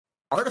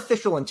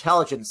Artificial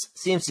intelligence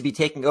seems to be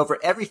taking over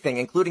everything,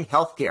 including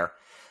healthcare.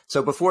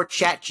 So before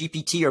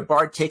ChatGPT or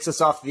Bard takes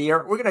us off the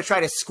air, we're going to try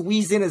to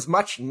squeeze in as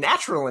much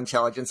natural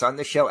intelligence on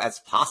the show as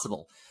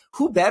possible.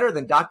 Who better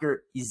than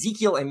Dr.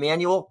 Ezekiel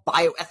Emanuel,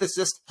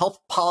 bioethicist, health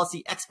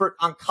policy expert,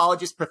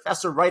 oncologist,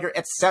 professor, writer,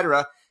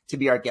 etc., to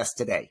be our guest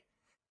today.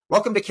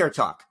 Welcome to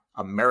CareTalk,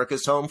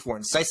 America's home for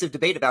incisive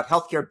debate about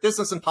healthcare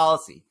business and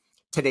policy.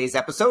 Today's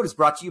episode is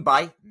brought to you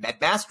by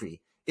MedMastery.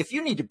 If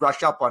you need to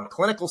brush up on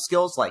clinical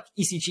skills like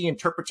ECG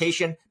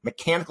interpretation,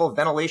 mechanical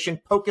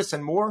ventilation, POCUS,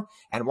 and more,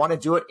 and want to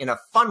do it in a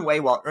fun way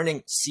while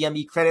earning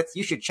CME credits,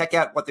 you should check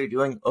out what they're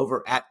doing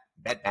over at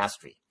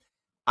MedMastery.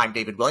 I'm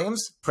David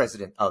Williams,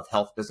 president of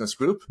Health Business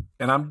Group.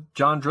 And I'm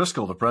John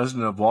Driscoll, the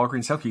president of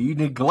Walgreens Healthcare. You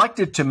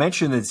neglected to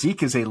mention that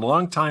Zeke is a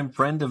longtime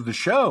friend of the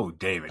show,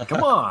 David.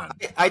 Come on.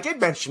 I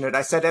did mention it.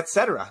 I said,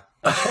 etc.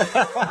 Here's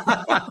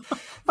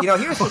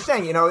the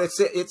thing.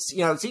 It's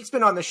Zeke's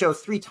been on the show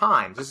 3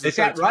 times. This is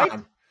that right?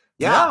 Time.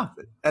 Yeah,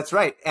 that's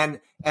right.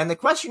 And the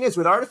question is,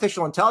 with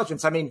artificial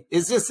intelligence, I mean,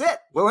 is this it?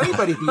 Will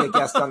anybody be a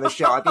guest on the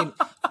show? I mean,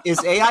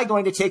 is AI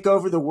going to take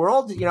over the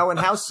world? And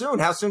how soon?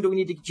 How soon do we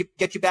need to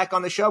get you back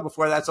on the show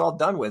before that's all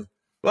done with?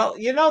 Well,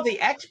 the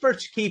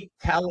experts keep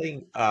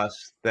telling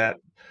us that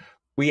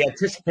we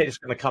anticipate it's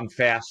going to come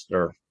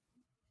faster,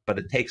 but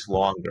it takes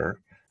longer.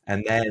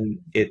 And then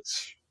it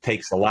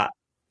takes a lot.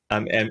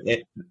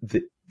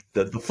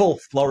 The full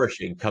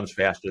flourishing comes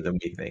faster than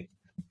we think.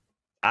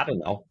 I don't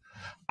know.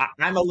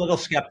 I'm a little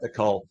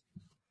skeptical,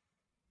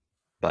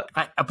 but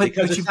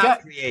because it's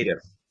not creative.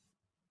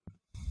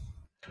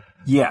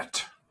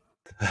 Yet.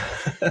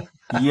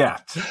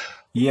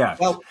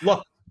 Well,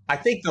 look, I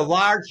think the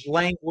large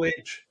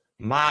language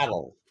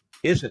model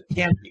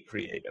can be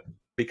creative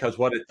because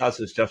what it does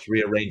is just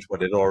rearrange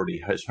what it already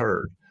has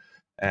heard.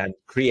 And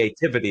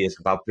creativity is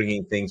about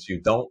bringing things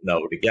you don't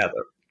know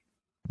together.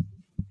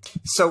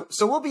 So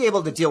we'll be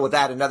able to deal with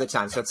that another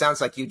time. So it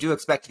sounds like you do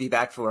expect to be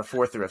back for a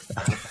 4th or a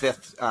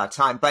 5th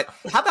time. But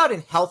how about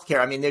in healthcare?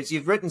 I mean,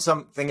 you've written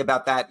something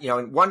about that.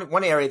 In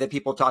one area that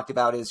people talked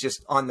about is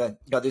just on the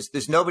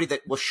there's nobody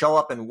that will show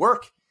up and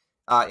work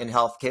in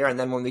healthcare, and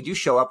then when we do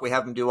show up, we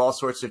have them do all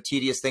sorts of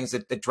tedious things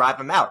that drive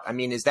them out. I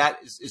mean, is that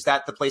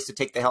the place to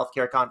take the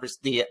healthcare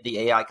the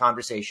AI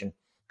conversation?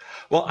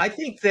 Well, I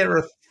think there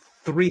are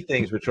 3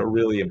 things which are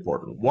really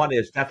important. One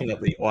is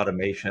definitely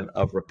automation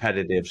of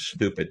repetitive,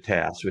 stupid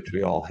tasks, which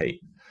we all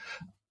hate.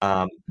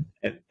 And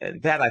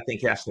that I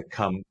think has to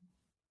come,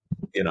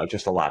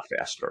 just a lot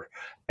faster.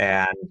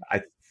 And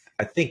I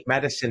think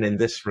medicine in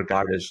this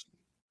regard is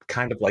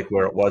kind of like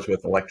where it was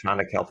with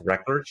electronic health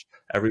records.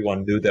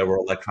 Everyone knew there were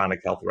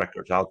electronic health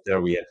records out there.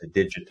 We had to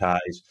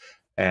digitize,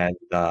 and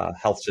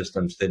health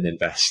systems didn't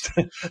invest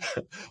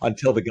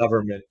until the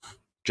government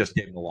just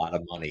gave them a lot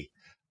of money.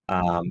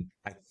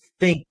 I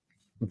think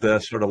the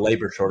sort of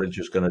labor shortage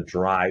is going to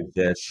drive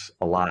this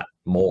a lot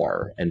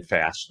more and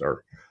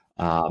faster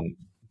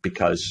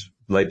because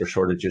labor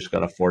shortage is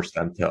going to force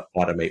them to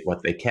automate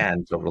what they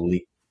can to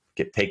really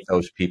take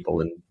those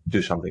people and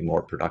do something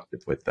more productive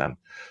with them.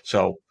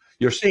 So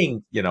you're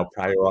seeing,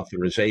 prior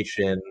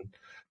authorization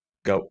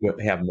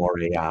have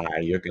more AI.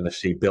 You're going to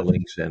see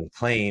billings and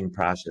claim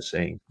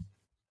processing.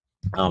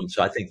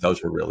 So I think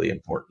those are really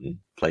important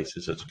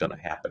places it's going to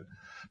happen.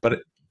 But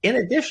in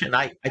addition,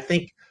 I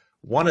think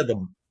one of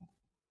the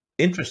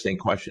interesting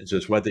questions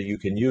is whether you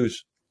can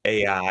use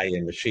AI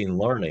and machine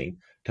learning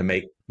to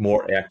make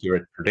more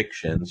accurate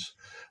predictions,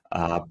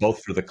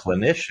 both for the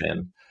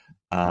clinician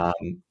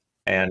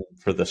and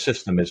for the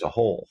system as a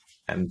whole.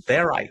 And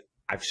there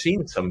I've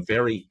seen some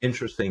very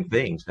interesting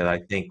things that I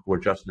think we're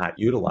just not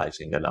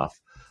utilizing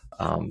enough,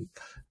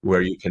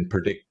 where you can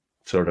predict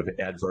sort of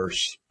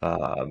adverse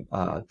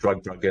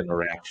drug-drug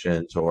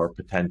interactions or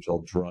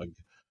potential drug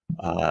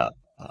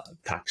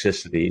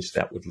toxicities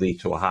that would lead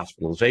to a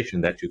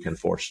hospitalization that you can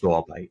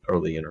forestall by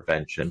early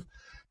intervention.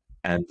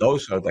 And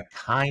those are the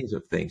kinds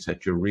of things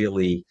that you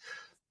really,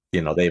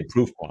 they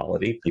improve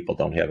quality. People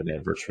don't have an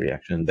adverse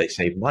reaction. They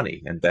save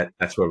money. And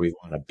that's where we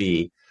want to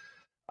be.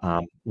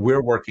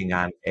 We're working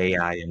on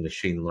AI and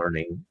machine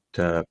learning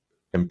to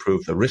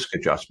improve the risk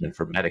adjustment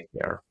for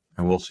Medicare.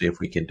 And we'll see if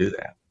we can do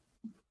that.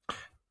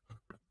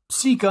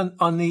 Zeke,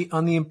 on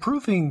the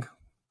improving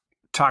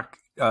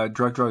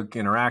drug-drug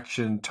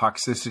interaction,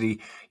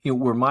 toxicity,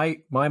 where my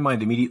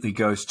mind immediately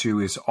goes to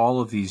is all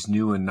of these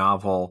new and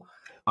novel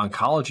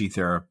oncology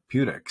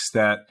therapeutics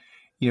that,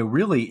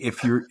 really,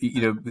 if you're,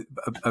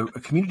 a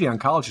community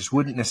oncologist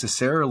wouldn't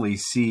necessarily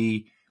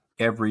see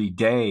every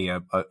day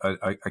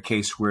a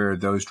case where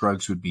those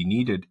drugs would be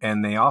needed.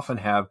 And they often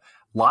have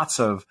lots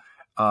of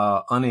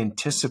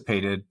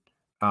unanticipated,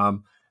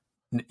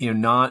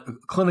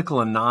 non-clinical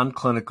and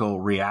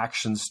non-clinical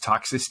reactions.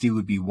 Toxicity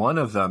would be one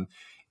of them.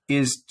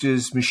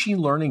 Does machine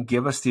learning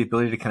give us the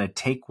ability to kind of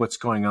take what's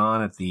going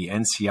on at the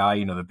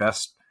NCI, the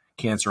best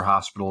cancer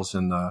hospitals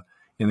in the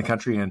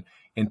country,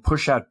 and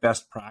push out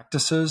best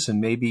practices and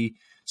maybe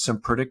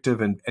some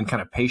predictive and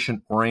kind of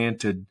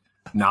patient-oriented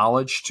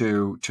knowledge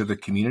to the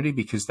community?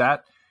 Because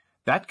that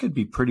could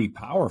be pretty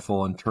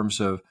powerful in terms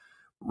of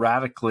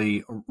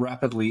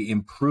rapidly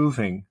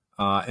improving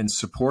and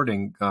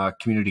supporting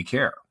community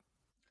care.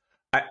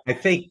 I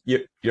think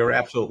you're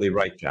absolutely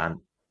right,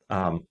 John.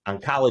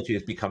 Oncology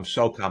has become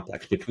so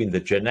complex between the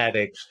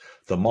genetics,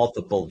 the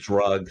multiple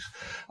drugs,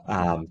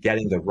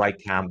 getting the right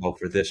combo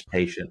for this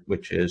patient,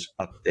 which is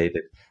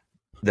updated.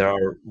 There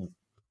are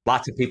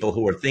lots of people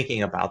who are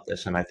thinking about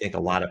this, and I think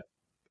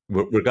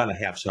we're going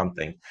to have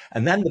something.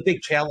 And then the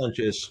big challenge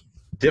is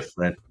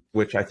different,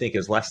 which I think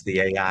is less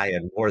the AI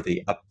and more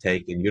the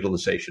uptake and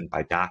utilization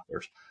by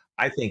doctors.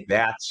 I think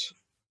that's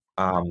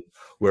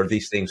where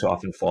these things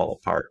often fall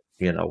apart.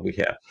 You know, we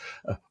have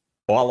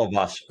all of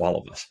us,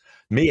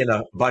 me and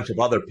a bunch of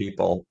other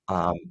people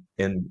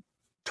in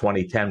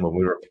 2010 when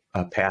we were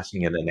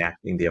passing and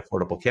enacting the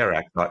Affordable Care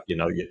Act. Thought, you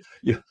know,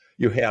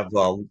 you have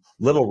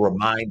little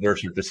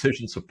reminders or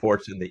decision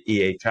supports in the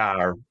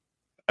EHR.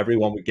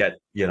 Everyone would get,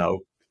 you know,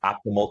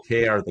 optimal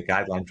care, the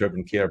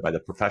guideline-driven care by the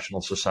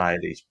professional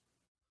societies.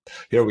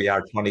 Here we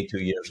are 22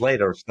 years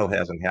later, it still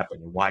hasn't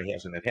happened. And why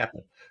hasn't it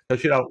happened?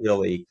 Because you don't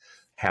really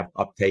have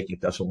uptake.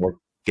 It doesn't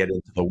get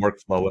into the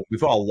workflow. And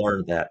we've all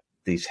learned that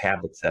these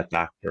habits that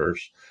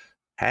doctors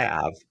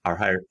have are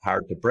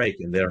hard to break,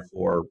 and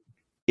therefore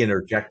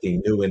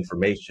interjecting new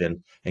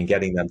information and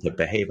getting them to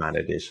behave on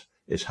it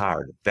is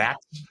hard.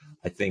 That's,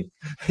 I think,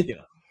 you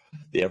know,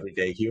 the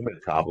everyday human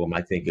problem,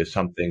 I think, is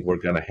something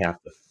we're going to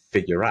have to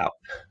figure out.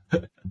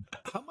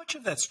 How much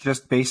of that's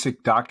just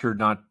basic doctor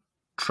not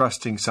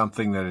trusting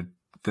something that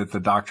the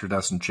doctor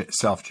doesn't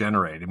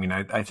self-generate? I mean,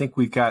 I think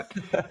we've got,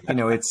 you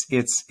know, I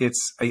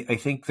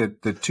think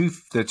that the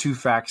two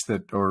facts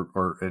that,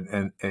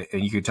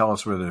 and you can tell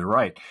us whether they're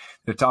right,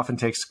 it often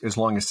takes as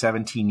long as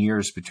 17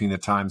 years between the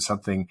time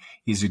something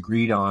is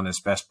agreed on as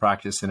best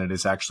practice and it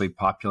is actually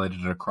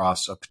populated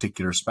across a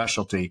particular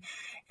specialty.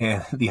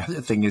 And the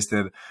other thing is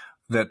that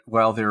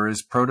while there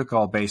is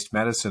protocol-based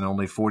medicine,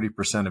 only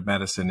 40% of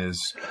medicine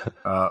is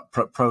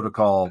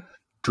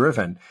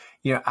protocol-driven.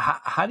 You know,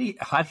 how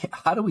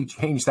do we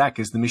change that?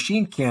 Because the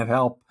machine can't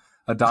help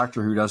a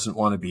doctor who doesn't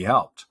want to be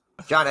helped.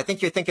 John, I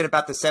think you're thinking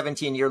about the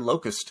 17-year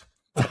locust.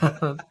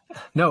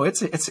 No,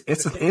 it's a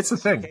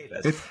thing.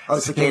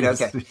 Cicada.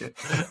 Okay.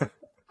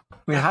 I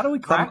mean, how do we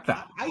crack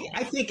that?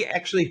 I think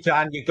actually,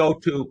 John, you go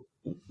to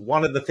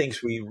one of the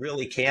things we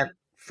really can't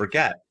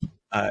forget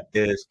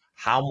is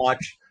how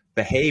much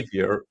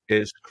behavior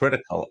is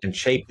critical, and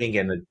shaping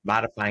and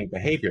modifying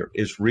behavior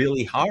is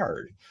really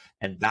hard.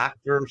 And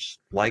doctors,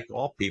 like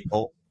all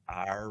people,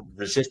 are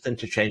resistant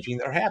to changing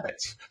their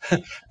habits.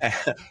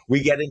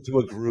 We get into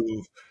a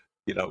groove,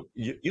 you know,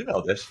 you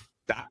know this.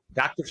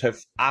 Doctors have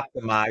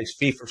optimized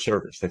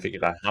fee-for-service. They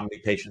figured out how many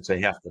patients they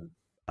have to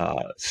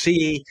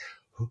see,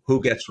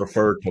 who gets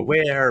referred to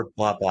where,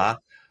 blah, blah.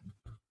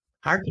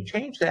 Hard to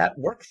change that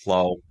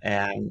workflow.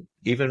 And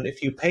even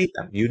if you pay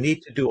them, you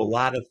need to do a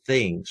lot of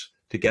things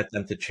to get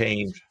them to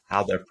change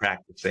how they're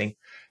practicing.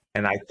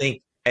 And I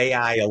think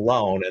AI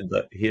alone, and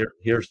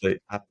here's the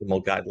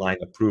optimal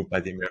guideline approved by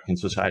the American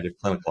Society of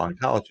Clinical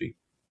Oncology,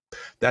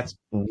 that's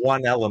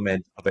one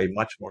element of a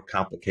much more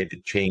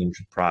complicated change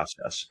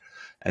process.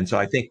 And so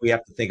I think we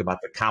have to think about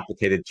the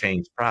complicated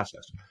change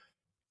process.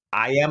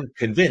 I am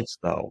convinced,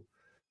 though,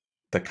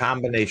 the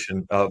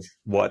combination of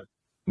what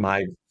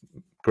my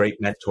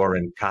great mentor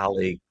and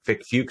colleague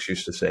Vic Fuchs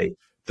used to say,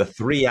 the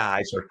 3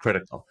 I's are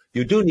critical.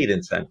 You do need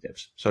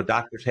incentives. So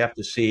doctors have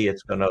to see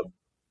it's going to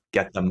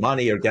get them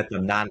money or get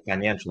them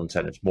non-financial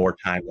incentives, more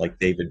time like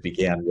David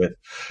began with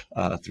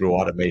through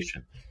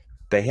automation.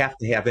 They have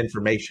to have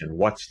information,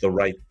 what's the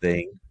right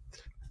thing,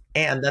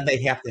 and then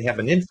they have to have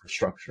an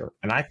infrastructure.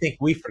 And I think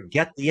we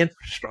forget the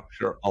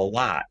infrastructure a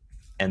lot,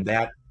 and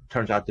that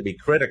turns out to be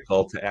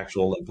critical to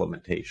actual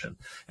implementation.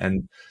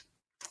 And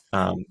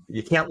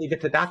you can't leave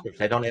it to doctors.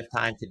 They don't have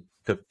time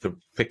to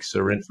fix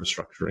their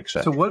infrastructure,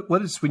 etc. So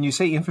what is, when you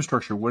say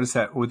infrastructure,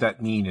 what would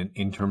that mean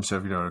in terms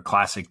of, you know, a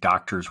classic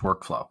doctor's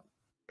workflow?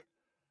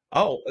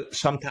 Oh,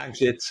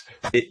 sometimes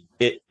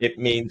it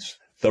means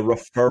the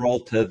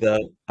referral to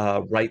the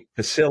right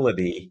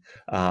facility,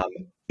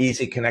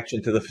 easy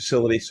connection to the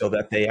facility so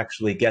that they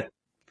actually get,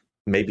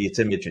 maybe it's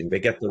imaging, they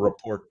get the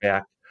report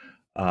back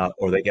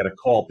or they get a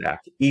call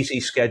back.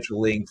 Easy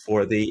scheduling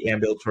for the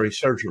ambulatory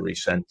surgery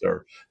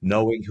center,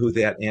 knowing who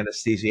that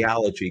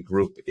anesthesiology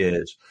group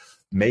is,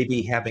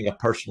 maybe having a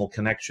personal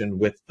connection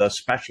with the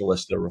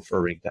specialist they're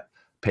referring to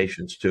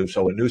patients to.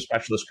 So a new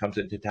specialist comes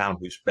into town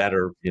who's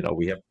better, you know,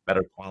 we have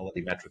better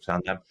quality metrics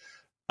on them,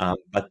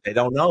 but they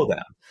don't know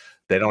them.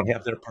 They don't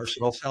have their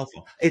personal cell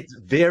phone. It's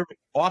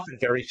often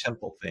very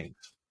simple things.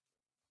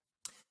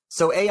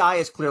 So AI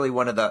is clearly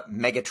one of the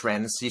mega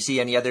trends. Do you see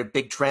any other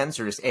big trends,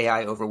 or does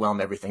AI overwhelm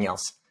everything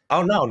else?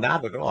 Oh, no,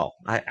 not at all.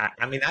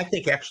 I mean, I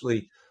think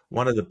actually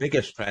one of the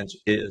biggest trends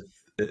is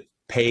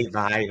pay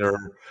vider.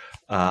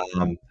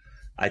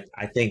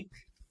 I think,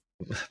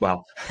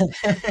 well,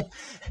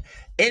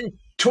 in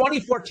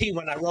 2014,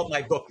 when I wrote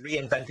my book,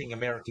 Reinventing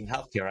American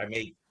Healthcare, I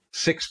made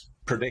 6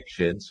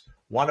 predictions,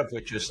 one of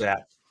which is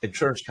that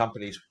insurance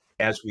companies,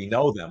 as we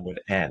know them, would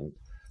end.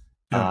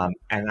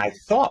 And I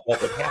thought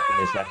what would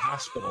happen is that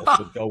hospitals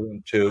would go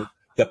into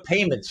the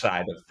payment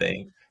side of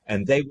things,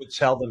 and they would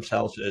sell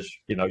themselves as,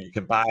 you know, you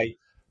can buy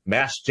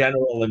Mass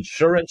General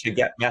insurance, you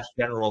get Mass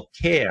General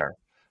care.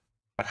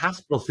 But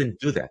hospitals didn't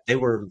do that. They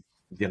were,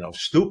 you know,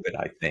 stupid,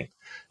 I think.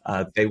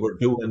 They were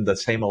doing the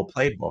same old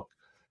playbook.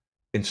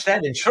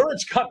 Instead,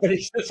 insurance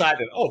companies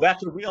decided, oh,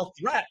 that's a real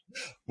threat.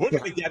 We're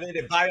going to get in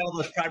and buy all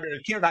those primary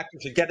care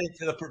doctors and get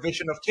into the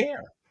provision of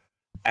care.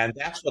 And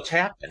that's what's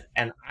happened.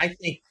 And I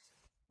think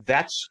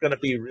that's going to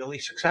be really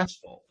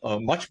successful.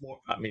 Much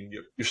more, I mean,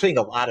 you're seeing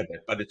a lot of it,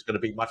 but it's going to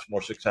be much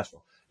more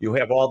successful. You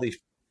have all these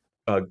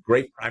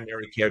great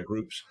primary care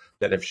groups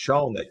that have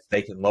shown that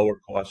they can lower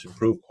costs,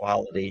 improve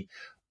quality,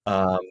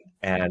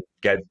 and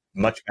get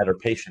much better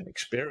patient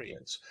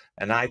experience.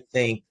 And I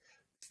think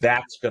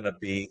that's going to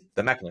be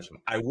the mechanism.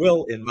 I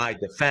will, in my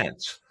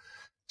defense,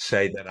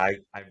 say that I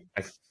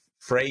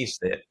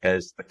phrased it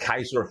as the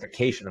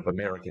Kaiserification of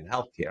American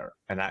healthcare,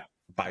 and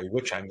by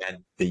which I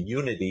meant the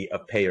unity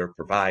of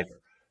payer-provider.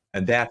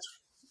 And that's,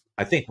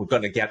 I think we're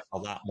going to get a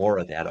lot more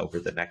of that over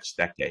the next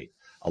decade,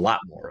 a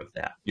lot more of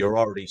that. You're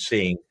already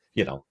seeing,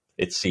 you know,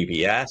 it's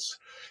CVS,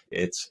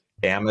 it's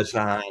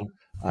Amazon,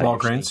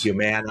 Walgreens,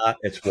 Humana,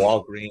 it's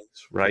Walgreens,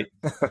 right?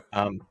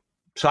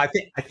 So I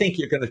think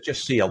you're going to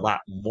just see a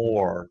lot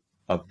more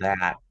of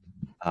that,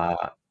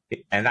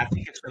 and I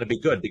think it's going to be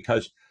good,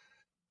 because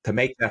to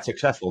make that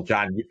successful,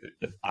 John,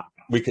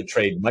 we could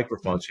trade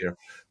microphones here,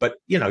 but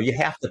you know, you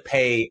have to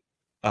pay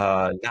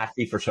not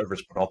fee for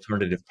service, but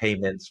alternative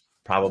payments,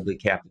 probably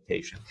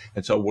capitation,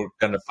 and so we're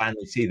going to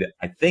finally see that.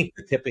 I think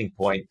the tipping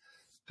point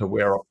to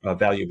where a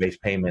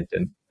value-based payment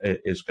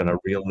is going to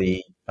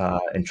really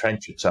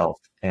entrench itself,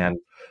 and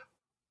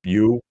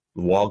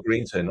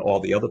Walgreens and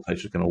all the other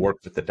places are going to work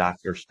with the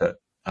doctors to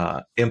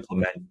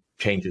implement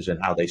changes in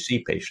how they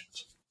see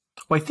patients.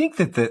 Well, I think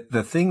that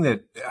the thing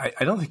that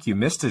I don't think you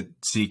missed it,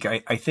 Zeke.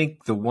 I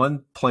think the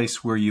one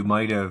place where you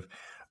might have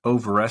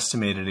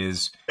overestimated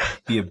is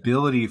the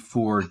ability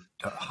for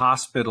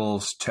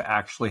hospitals to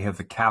actually have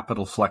the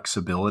capital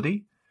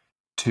flexibility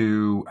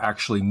to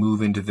actually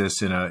move into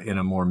this in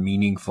a more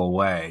meaningful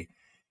way.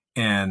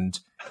 And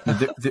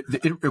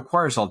it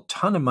requires a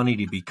ton of money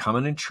to become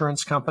an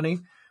insurance company,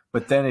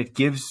 but then it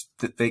gives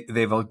that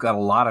they've got a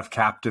lot of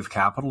captive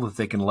capital that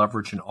they can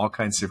leverage in all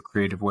kinds of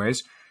creative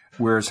ways.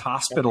 Whereas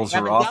hospitals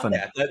are often.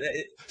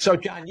 So,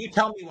 John, you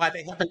tell me why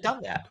they haven't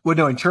done that. Well,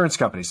 no, insurance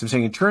companies. I'm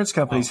saying insurance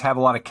companies have a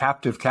lot of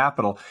captive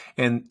capital,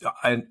 and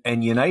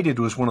United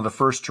was one of the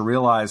first to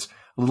realize,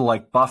 a little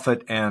like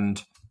Buffett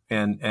and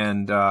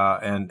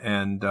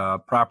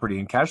property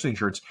and casualty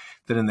insurance,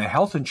 that in the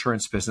health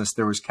insurance business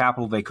there was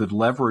capital they could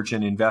leverage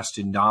and invest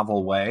in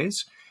novel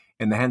ways,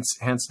 and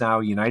hence now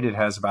United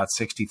has about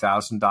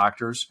 60,000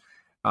 doctors.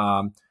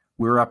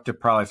 We're up to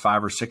probably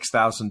 5,000 or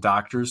 6,000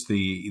 doctors.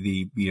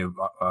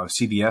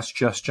 CVS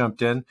just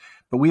jumped in,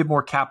 but we have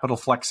more capital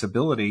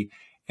flexibility,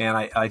 and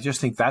I just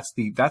think that's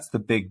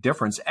the big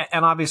difference.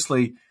 And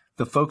obviously,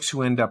 the folks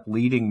who end up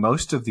leading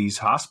most of these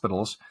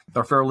hospitals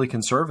are fairly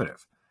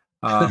conservative.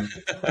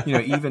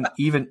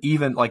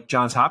 Even like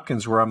Johns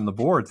Hopkins, where I'm on the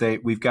board,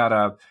 we've got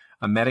a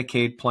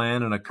Medicaid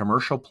plan and a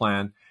commercial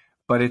plan.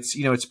 But it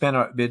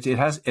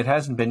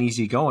hasn't been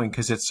easy going,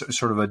 because it's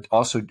sort of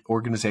also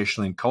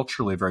organizationally and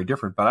culturally very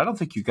different. But I don't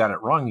think you got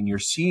it wrong, and you're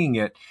seeing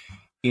it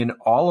in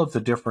all of the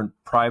different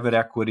private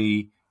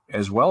equity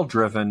as well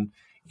driven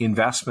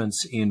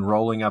investments in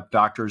rolling up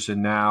doctors,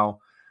 and now,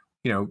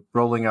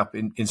 rolling up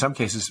in some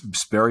cases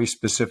very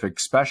specific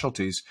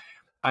specialties.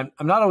 I'm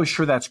not always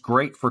sure that's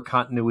great for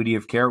continuity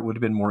of care. It would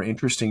have been more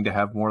interesting to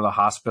have more of the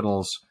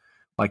hospitals,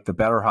 like the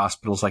better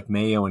hospitals like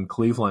Mayo and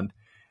Cleveland.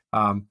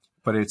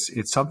 But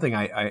it's something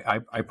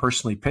I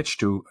personally pitched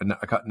to a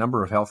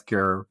number of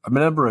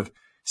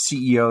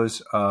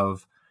CEOs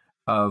of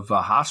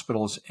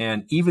hospitals,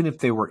 and even if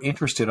they were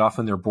interested,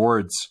 often their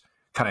boards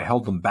kind of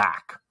held them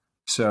back.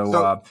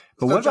 But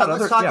what about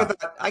other?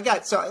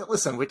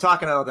 Listen, we're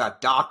talking about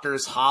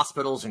doctors,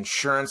 hospitals,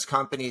 insurance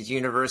companies,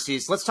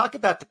 universities. Let's talk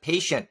about the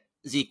patient,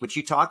 Zeke, which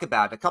you talk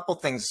about. A couple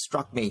things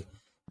struck me,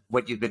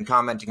 what you've been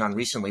commenting on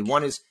recently.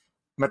 One is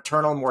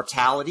maternal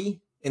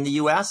mortality in the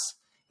U.S.,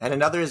 and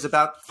another is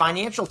about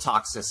financial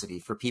toxicity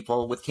for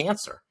people with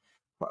cancer.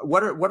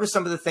 What are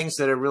some of the things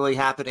that are really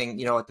happening,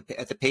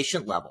 at the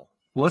patient level?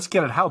 Well, let's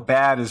get it. How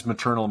bad is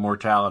maternal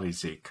mortality,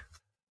 Zeke?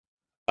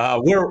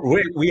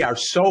 We are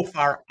so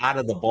far out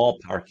of the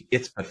ballpark.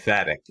 It's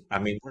pathetic. I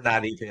mean, we're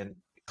not even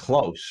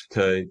close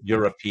to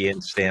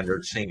European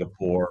standards,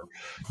 Singapore.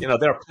 There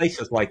are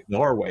places like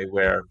Norway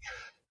where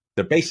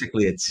they're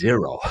basically at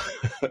zero.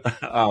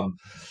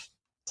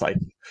 It's like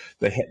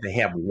they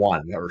have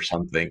one or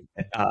something.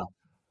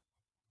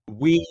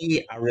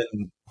 We are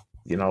in,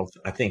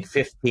 I think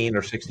 15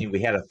 or 16,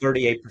 we had a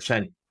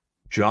 38%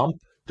 jump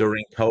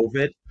during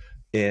COVID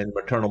in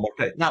maternal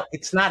mortality. Now,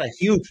 it's not a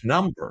huge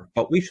number,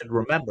 but we should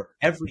remember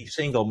every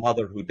single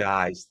mother who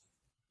dies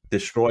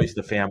destroys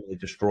the family,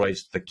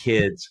 destroys the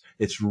kids.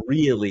 It's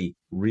really,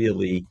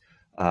 really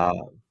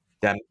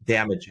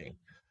damaging.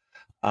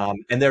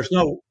 And there's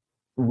no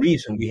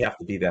reason we have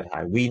to be that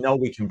high. We know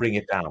we can bring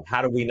it down.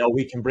 How do we know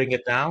we can bring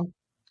it down?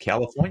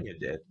 California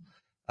did.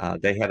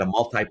 They had a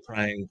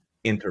multi-pronged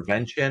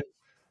intervention.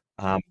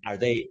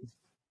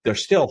 They're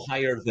still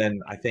higher than,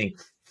 I think,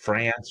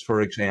 France,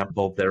 for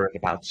example. They're at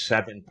about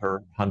 7 per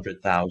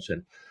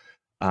 100,000.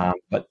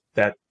 But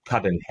that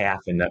cut in half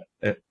in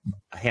a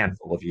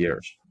handful of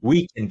years.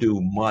 We can do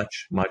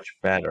much, much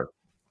better.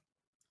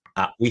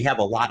 We have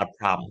a lot of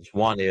problems.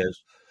 One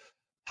is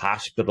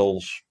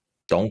hospitals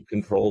don't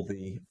control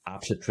the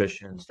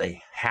obstetricians.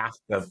 They have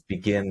to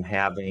begin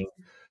having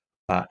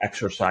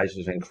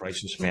exercises in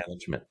crisis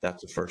management.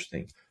 That's the first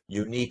thing.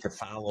 You need to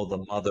follow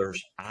the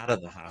mothers out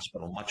of the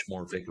hospital much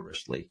more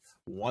vigorously.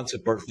 Once a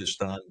birth is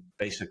done,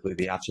 basically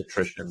the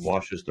obstetrician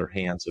washes their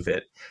hands of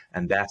it.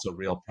 And that's a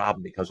real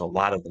problem because a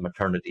lot of the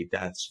maternity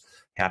deaths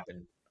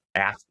happen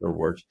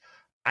afterwards.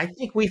 I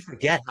think we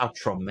forget how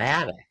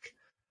traumatic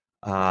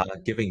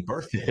giving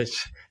birth is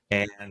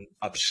and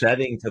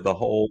upsetting to the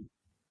whole,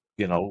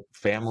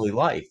 family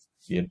life.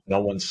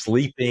 No one's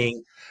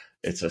sleeping.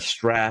 It's a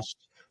stress.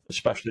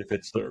 Especially if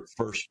it's their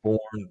firstborn,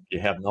 you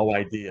have no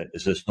idea.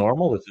 Is this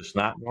normal? Is this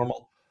not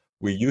normal?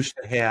 We used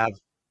to have,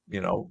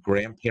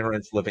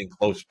 grandparents living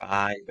close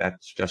by.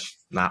 That's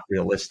just not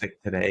realistic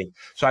today.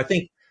 So I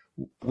think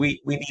we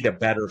need a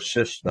better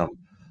system.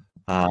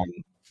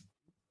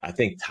 I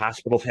think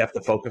hospitals have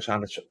to focus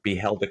on it, be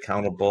held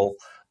accountable.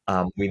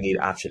 We need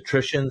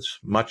obstetricians,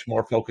 much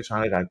more focus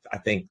on it. I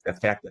think the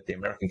fact that the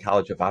American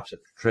College of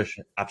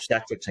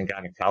Obstetrics and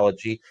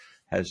Gynecology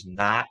has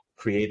not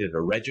created a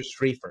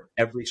registry for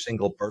every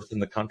single birth in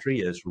the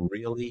country is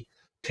really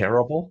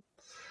terrible.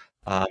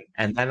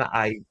 And then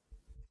I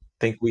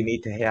think we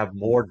need to have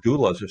more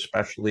doulas,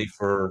 especially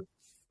for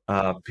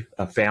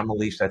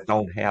families that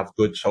don't have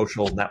good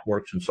social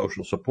networks and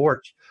social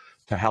supports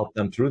to help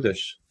them through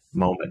this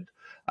moment.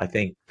 I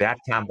think that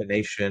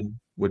combination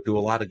would do a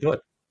lot of good.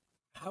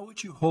 How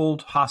would you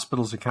hold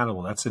hospitals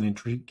accountable? That's an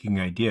intriguing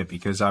idea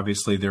because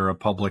obviously they're a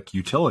public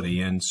utility.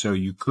 And so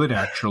you could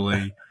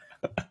actually,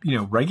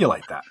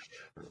 regulate that.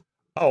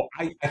 Oh,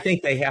 I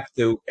think they have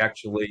to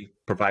actually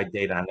provide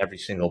data on every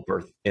single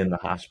birth in the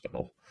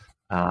hospital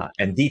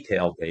and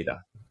detailed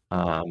data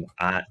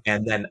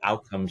and then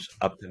outcomes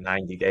up to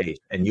 90 days.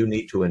 And you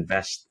need to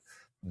invest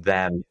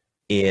them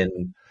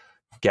in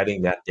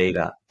getting that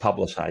data,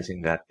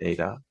 publicizing that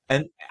data.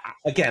 And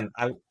again,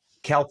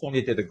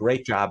 California did a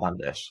great job on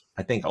this.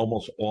 I think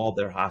almost all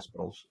their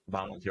hospitals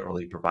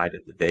voluntarily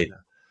provided the data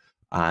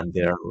on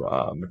their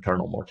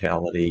maternal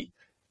mortality,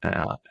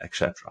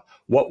 etc.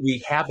 What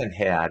we haven't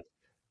had,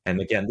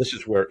 and again, this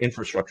is where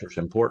infrastructure is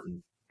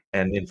important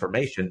and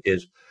information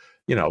is,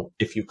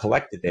 if you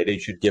collect the data, you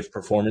should give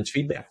performance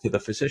feedback to the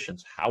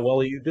physicians. How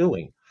well are you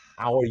doing?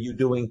 How are you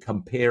doing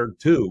compared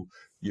to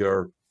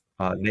your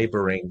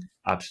neighboring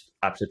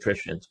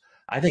obstetricians?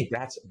 I think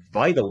that's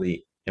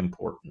vitally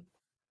important.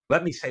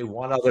 Let me say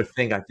one other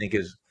thing I think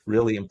is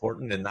really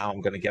important, and now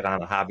I'm going to get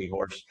on a hobby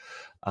horse,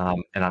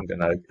 and I'm going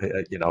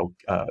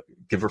to,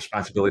 give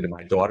responsibility to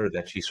my daughter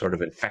that she sort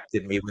of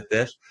infected me with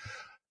this.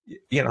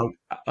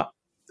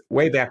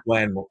 Way back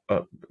when,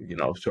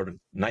 sort of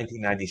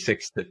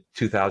 1996 to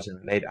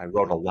 2008, I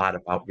wrote a lot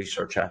about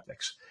research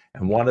ethics.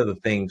 And one of the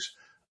things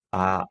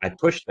I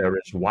pushed there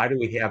is, why do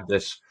we have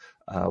this?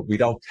 We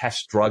don't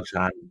test drugs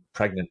on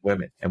pregnant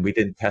women, and we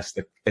didn't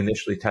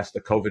initially test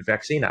the COVID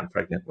vaccine on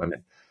pregnant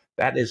women.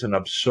 That is an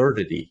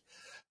absurdity.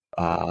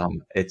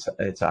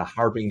 It's a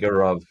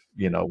harbinger of,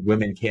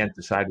 women can't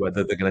decide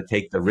whether they're going to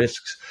take the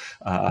risks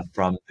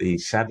from the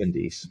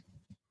 70s.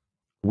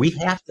 We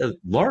have to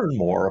learn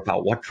more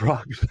about what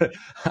drugs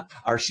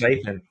are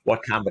safe and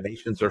what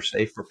combinations are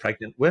safe for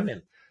pregnant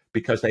women,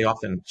 because they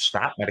often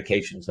stop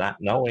medications not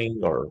knowing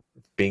or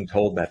being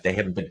told that they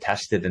haven't been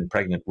tested in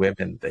pregnant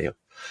women.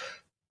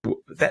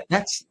 We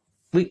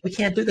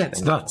can't do that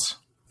It's anymore. nuts.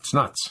 It's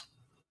nuts.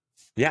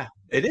 Yeah,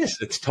 it is.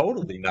 It's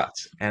totally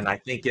nuts. And I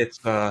think it's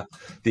the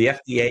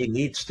FDA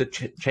needs to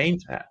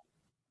change that.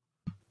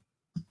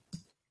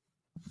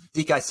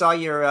 Zeke, I saw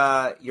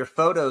your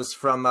photos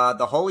from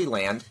the Holy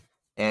Land,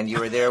 and you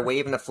were there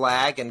waving a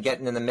flag and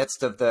getting in the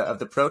midst of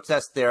the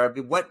protest there. I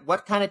mean,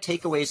 what kind of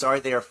takeaways are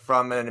there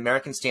from an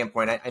American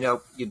standpoint? I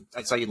know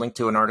I saw you linked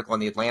to an article in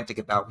The Atlantic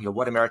about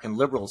what American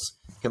liberals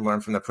can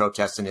learn from the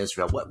protests in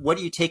Israel. What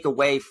do you take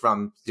away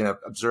from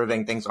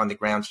observing things on the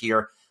ground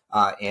here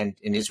and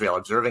in Israel,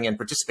 observing and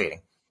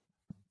participating?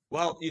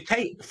 Well,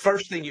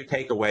 first thing you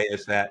take away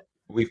is that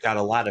we've got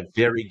a lot of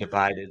very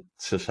divided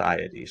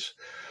societies.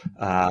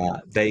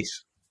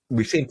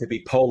 We seem to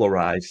be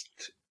polarized.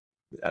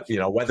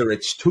 Whether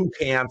it's two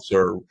camps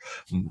or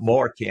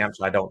more camps,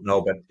 I don't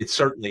know, but it's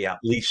certainly at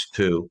least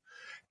two.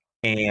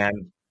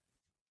 And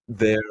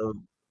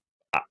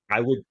I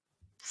would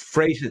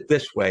phrase it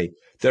this way: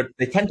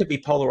 they tend to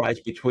be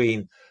polarized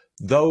between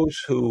those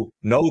who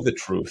know the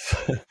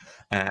truth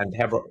and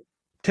have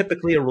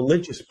typically a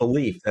religious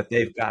belief that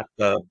they've got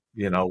the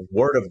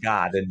word of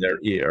God in their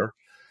ear.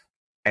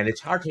 And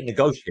it's hard to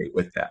negotiate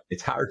with that.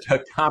 It's hard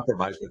to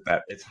compromise with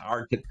that. It's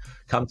hard to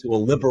come to a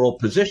liberal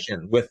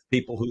position with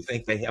people who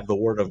think they have the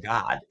word of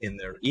God in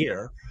their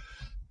ear.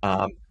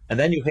 And And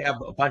then you have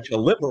a bunch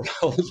of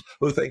liberals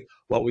who think,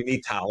 well, we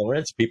need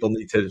tolerance. People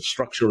need to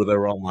structure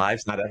their own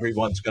lives. Not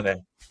everyone's going to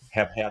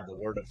have had the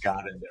word of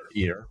God in their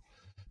ear.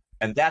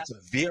 And that's a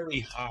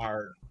very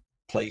hard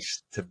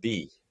place to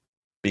be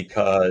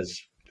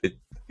because it's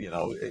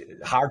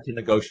hard to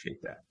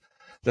negotiate that.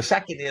 The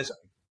second is,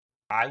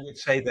 I would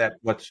say that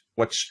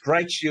what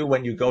strikes you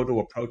when you go to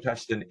a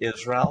protest in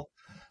Israel,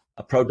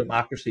 a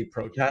pro-democracy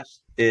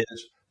protest,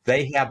 is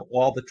they have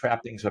all the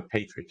trappings of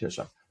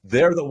patriotism.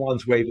 They're the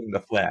ones waving the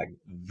flag.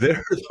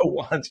 They're the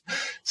ones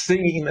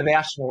singing the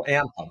national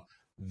anthem.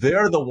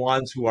 They're the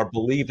ones who are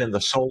believing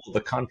the soul of the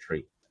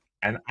country.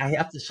 And I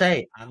have to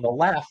say, on the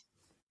left,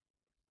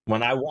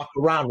 when I walk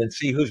around and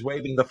see who's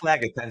waving the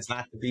flag, it tends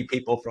not to be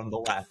people from the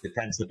left. It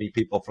tends to be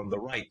people from the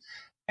right.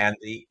 And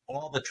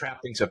all the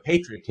trappings of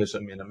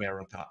patriotism in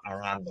America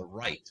are on the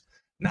right,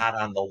 not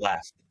on the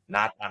left,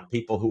 not on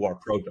people who are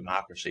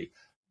pro-democracy.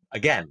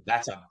 Again,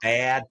 that's a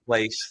bad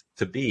place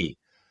to be.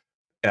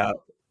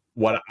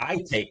 What I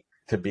take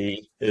to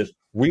be is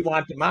we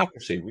want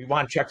democracy. We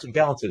want checks and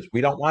balances. We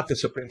don't want the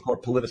Supreme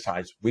Court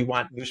politicized. We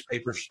want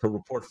newspapers to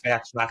report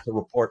facts, not to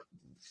report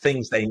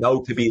things they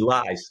know to be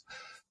lies.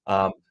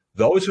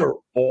 Those are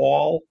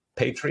all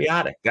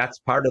patriotic. That's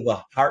part of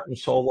the heart and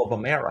soul of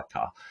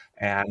America.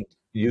 And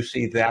you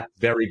see that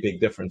very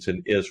big difference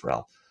in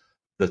Israel.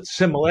 The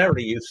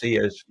similarity you see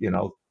is,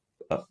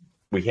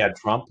 we had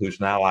Trump, who's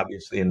now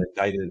obviously an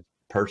indicted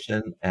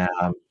person,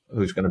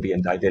 who's going to be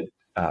indicted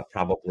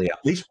probably at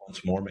least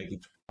once more, maybe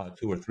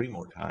 2 or 3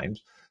 more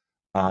times.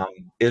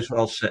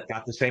 Israel's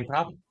got the same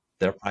problem.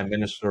 Their prime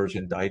minister is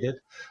indicted,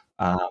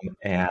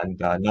 and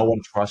no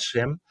one trusts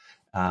him.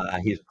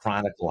 He's a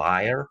chronic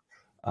liar.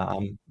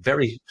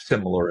 Very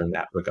similar in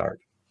that regard.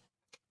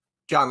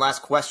 John,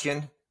 last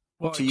question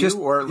to you,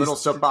 or a little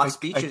soapbox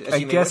speech,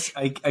 as you may wish.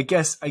 I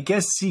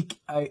guess, Zeke,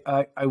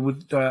 I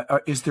would.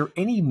 Is there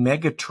any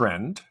mega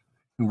trend?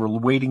 And we're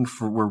waiting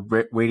for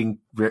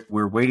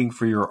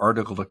your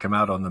article to come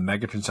out on the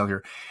megatrends out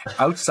here,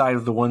 outside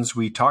of the ones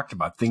we talked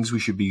about, things we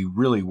should be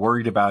really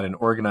worried about and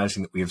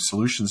organizing that we have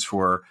solutions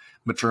for: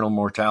 maternal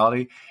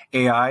mortality,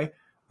 AI.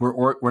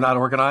 We're not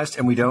organized,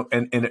 and we don't,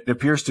 and it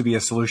appears to be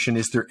a solution.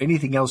 Is there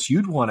anything else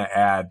you'd want to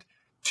add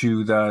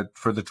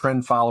for the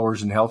trend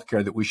followers in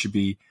healthcare that we should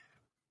be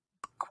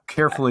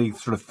carefully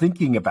sort of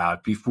thinking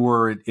about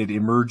before it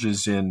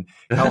emerges in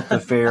Health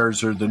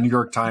Affairs or the New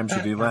York Times or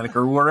the Atlantic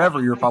or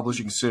wherever you're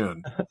publishing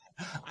soon?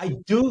 I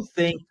do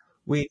think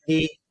we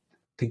need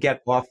to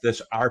get off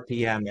this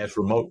RPM as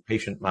remote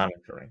patient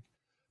monitoring,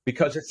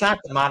 because it's not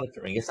the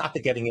monitoring, it's not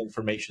the getting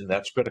information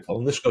that's critical.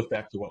 And this goes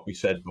back to what we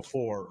said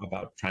before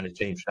about trying to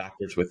change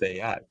doctors with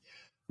AI.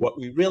 What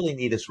we really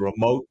need is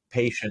remote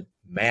patient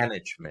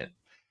management.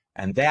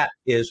 And that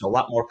is a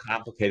lot more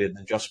complicated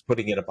than just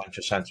putting in a bunch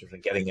of sensors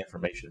and getting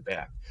information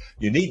back.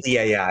 You need the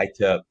AI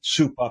to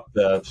soup up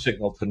the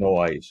signal to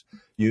noise.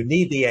 You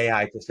need the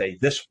AI to say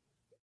this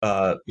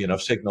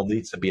signal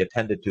needs to be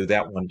attended to,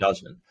 that one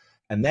doesn't.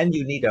 And then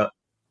you need a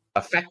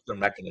effector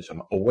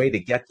mechanism, a way to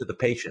get to the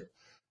patient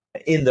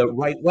in the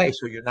right way,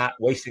 so you're not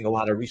wasting a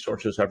lot of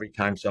resources every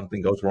time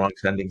something goes wrong,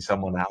 sending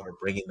someone out or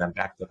bringing them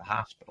back to the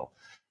hospital.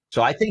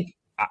 So I think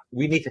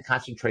we need to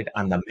concentrate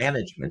on the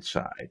management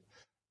side.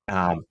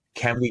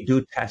 Can we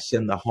do tests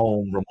in the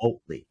home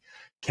remotely?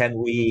 Can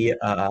we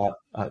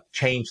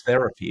change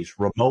therapies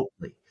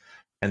remotely?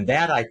 And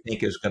that, I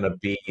think, is going to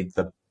be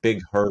the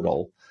big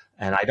hurdle.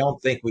 And I don't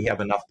think we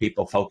have enough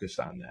people focused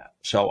on that.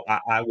 So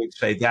I would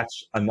say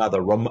that's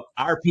another.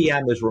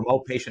 RPM is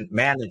remote patient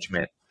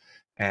management,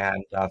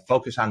 and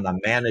focus on the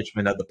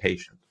management of the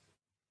patient.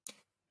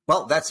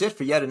 Well, that's it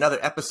for yet another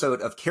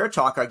episode of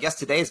CareTalk. Our guest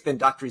today has been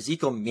Dr.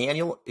 Ezekiel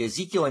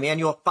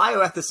Emanuel,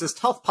 bioethicist,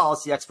 health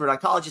policy expert,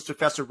 oncologist,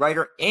 professor,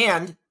 writer,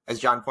 and, as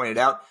John pointed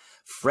out,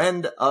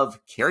 friend of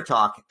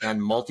CareTalk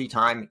and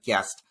multi-time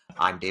guest.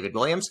 I'm David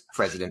Williams,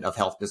 president of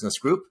Health Business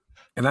Group.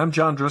 And I'm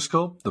John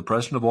Driscoll, the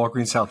president of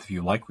Walgreens Health. If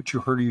you like what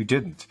you heard or you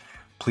didn't,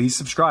 please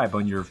subscribe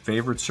on your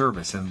favorite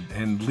service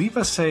and leave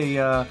us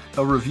a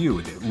review.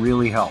 It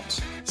really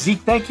helps. Zeke,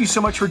 thank you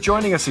so much for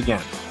joining us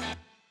again.